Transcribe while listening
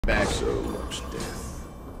Back. So much death.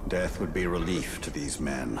 Death would be relief to these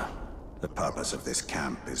men. The purpose of this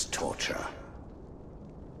camp is torture.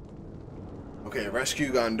 Okay,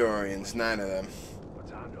 rescue Gondorians, 9 of them.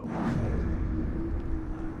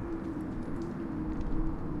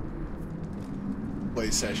 Play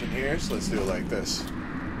session here, so let's do it like this.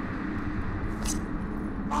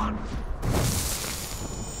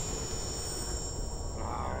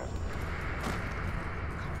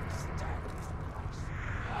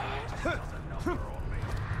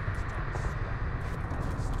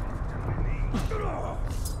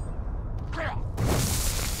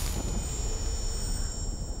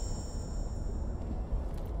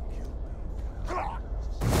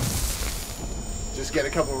 Just get a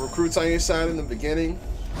couple of recruits on your side in the beginning.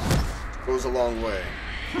 Goes a long way.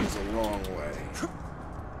 Goes a long way.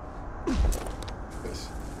 This.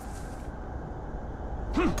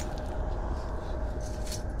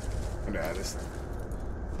 This thing.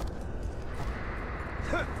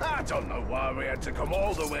 I don't know why we had to come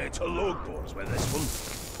all the way to Logbor's with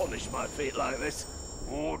this one. Punish my feet like this.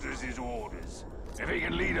 Orders is orders. If he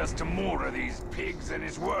can lead us to more of these pigs, then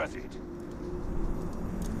it's worth it.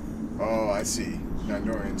 Oh, I see.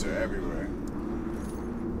 Gondorians are everywhere.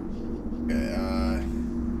 Okay,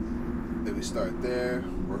 then we start there,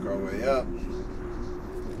 work our way up.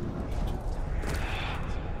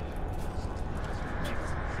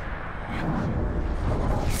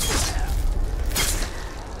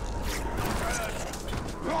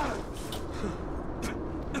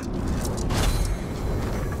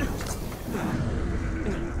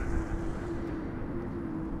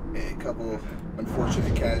 Okay, a couple of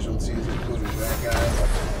unfortunate casualties, including that guy.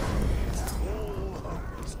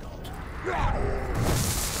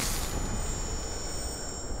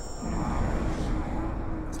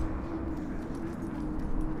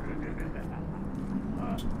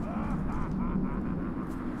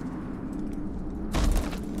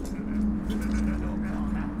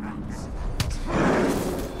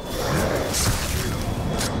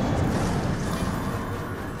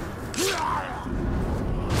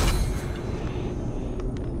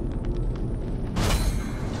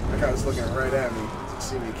 That guy was looking right at me to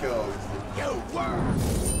see me kill. You were!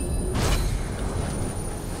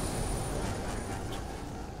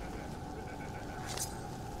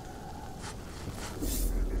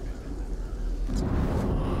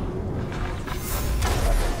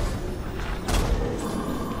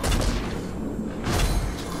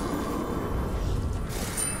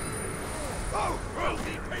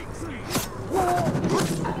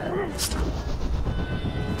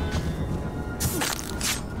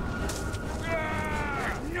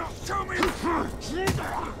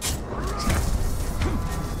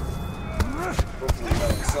 Hopefully no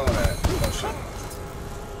one saw that. Oh shit.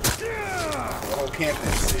 The whole camp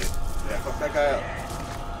didn't see it. Yeah, fuck that guy up.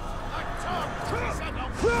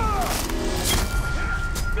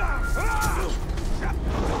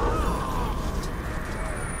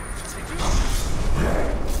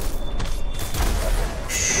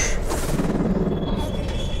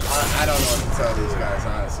 I don't know what to tell these guys,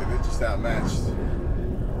 honestly. They're just outmatched.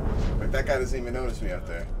 But that guy doesn't even notice me up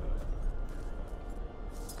there.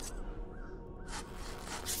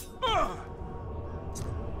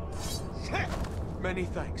 Many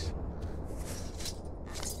thanks.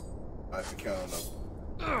 I have to kill him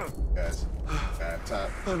though. Guys, I have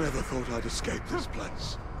time. I never thought I'd escape this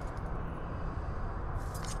place.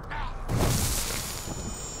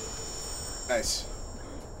 Nice.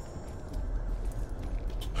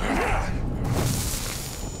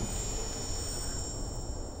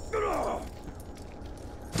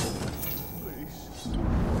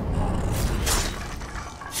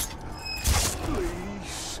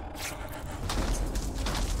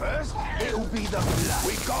 First, it'll be the blood.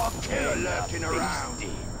 We got a killer lurking around.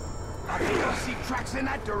 I think I see tracks in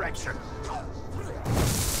that direction.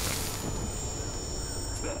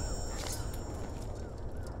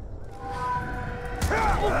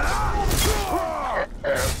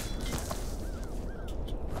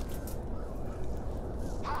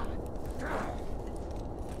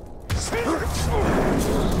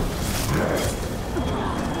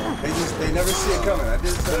 They never see it coming. I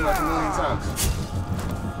did it to them like a million times.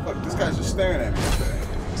 Look, this guy's just staring at me up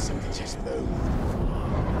there. Something just moved.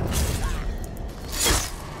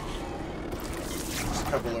 Just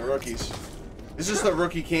a couple of rookies. It's just a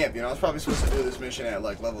rookie camp, you know. I was probably supposed to do this mission at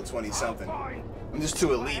like level 20 something. I'm just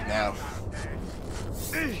too elite now.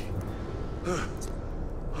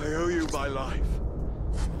 I owe you my life.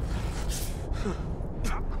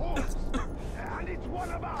 Of course. And it's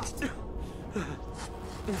one of us.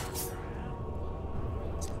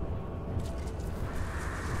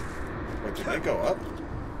 Wait, did they go up?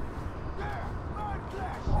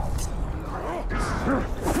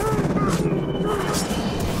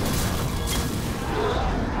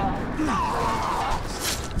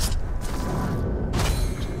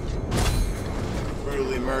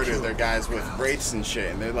 of their guys with wraiths and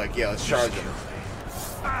shit, and they're like, yeah, let's charge them.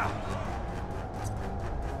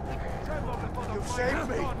 You saved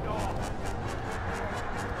me.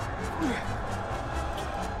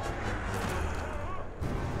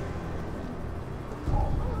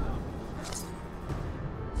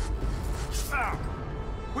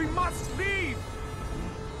 We must leave!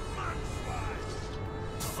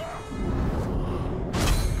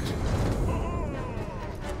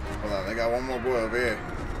 Hold on, they got one more boy over here.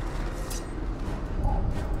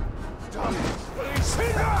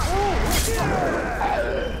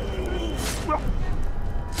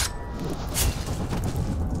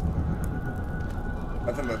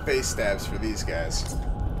 Nothing but face stabs for these guys.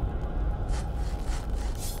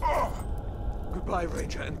 Goodbye,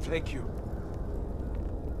 Ranger, and thank you.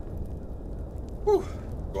 Whew.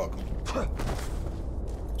 Welcome.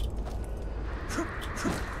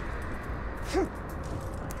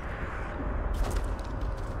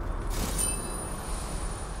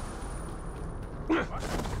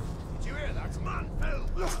 Did you hear that? Man fell.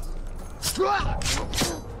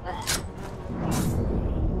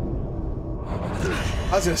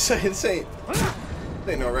 I was gonna say, this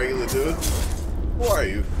ain't no regular dude. Who are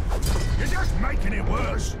you? You're just making it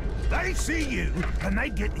worse. They see you, and they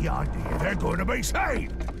get the idea they're going to be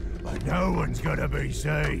saved. But no one's going to be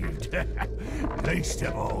saved. Least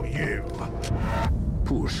of all you.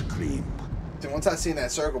 Push cream. See, once I seen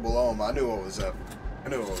that circle below him, I knew what was up. I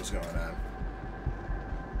knew what was going on.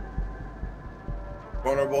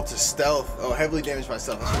 Vulnerable to stealth. Oh, heavily damaged by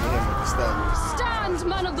stealth. That's what we hit with the stealth. Stand,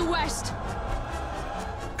 man of the West!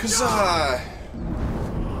 Kazaa!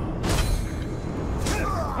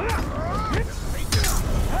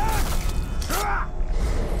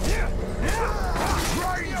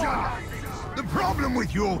 The problem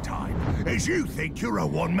with your type is you think you're a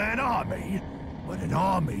one-man army, but an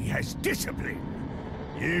army has discipline.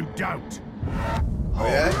 You don't. Oh,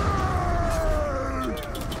 yeah?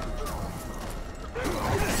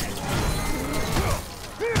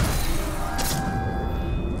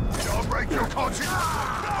 I'll break your conscience.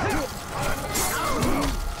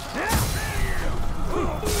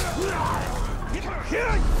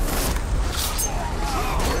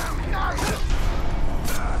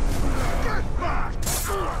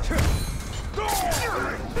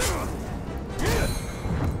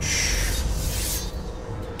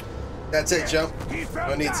 That's it, jump.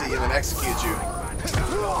 No need to even execute you.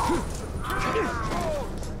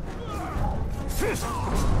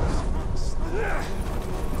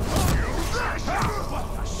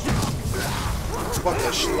 What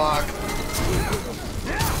the schlock?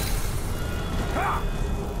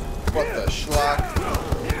 What the schlock?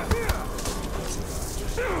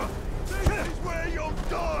 This is where you'll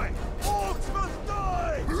die. Orcs must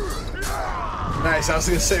die. Nice, I was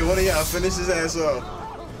gonna say, what do y'all finish his ass off?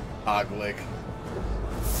 Hoglik.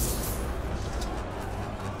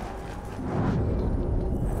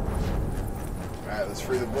 Alright, let's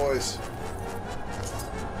free the boys.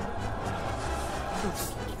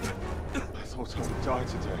 I thought I would die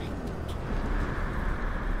today.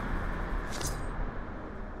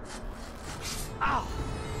 Ow!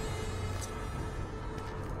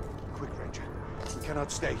 Quick, Ranger. We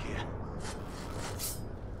cannot stay here.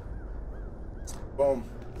 Boom.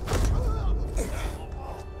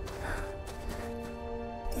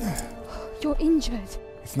 You're injured.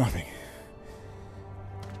 It's nothing.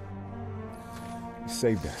 You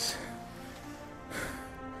saved us.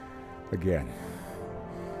 Again.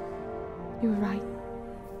 You were right.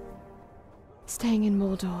 Staying in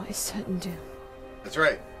Mordor is certain doom. That's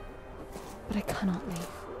right. But I cannot leave.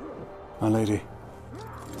 My lady.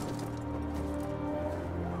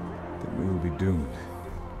 Then we will be doomed.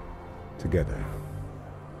 Together.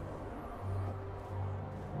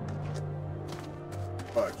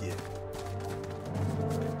 Fuck yeah.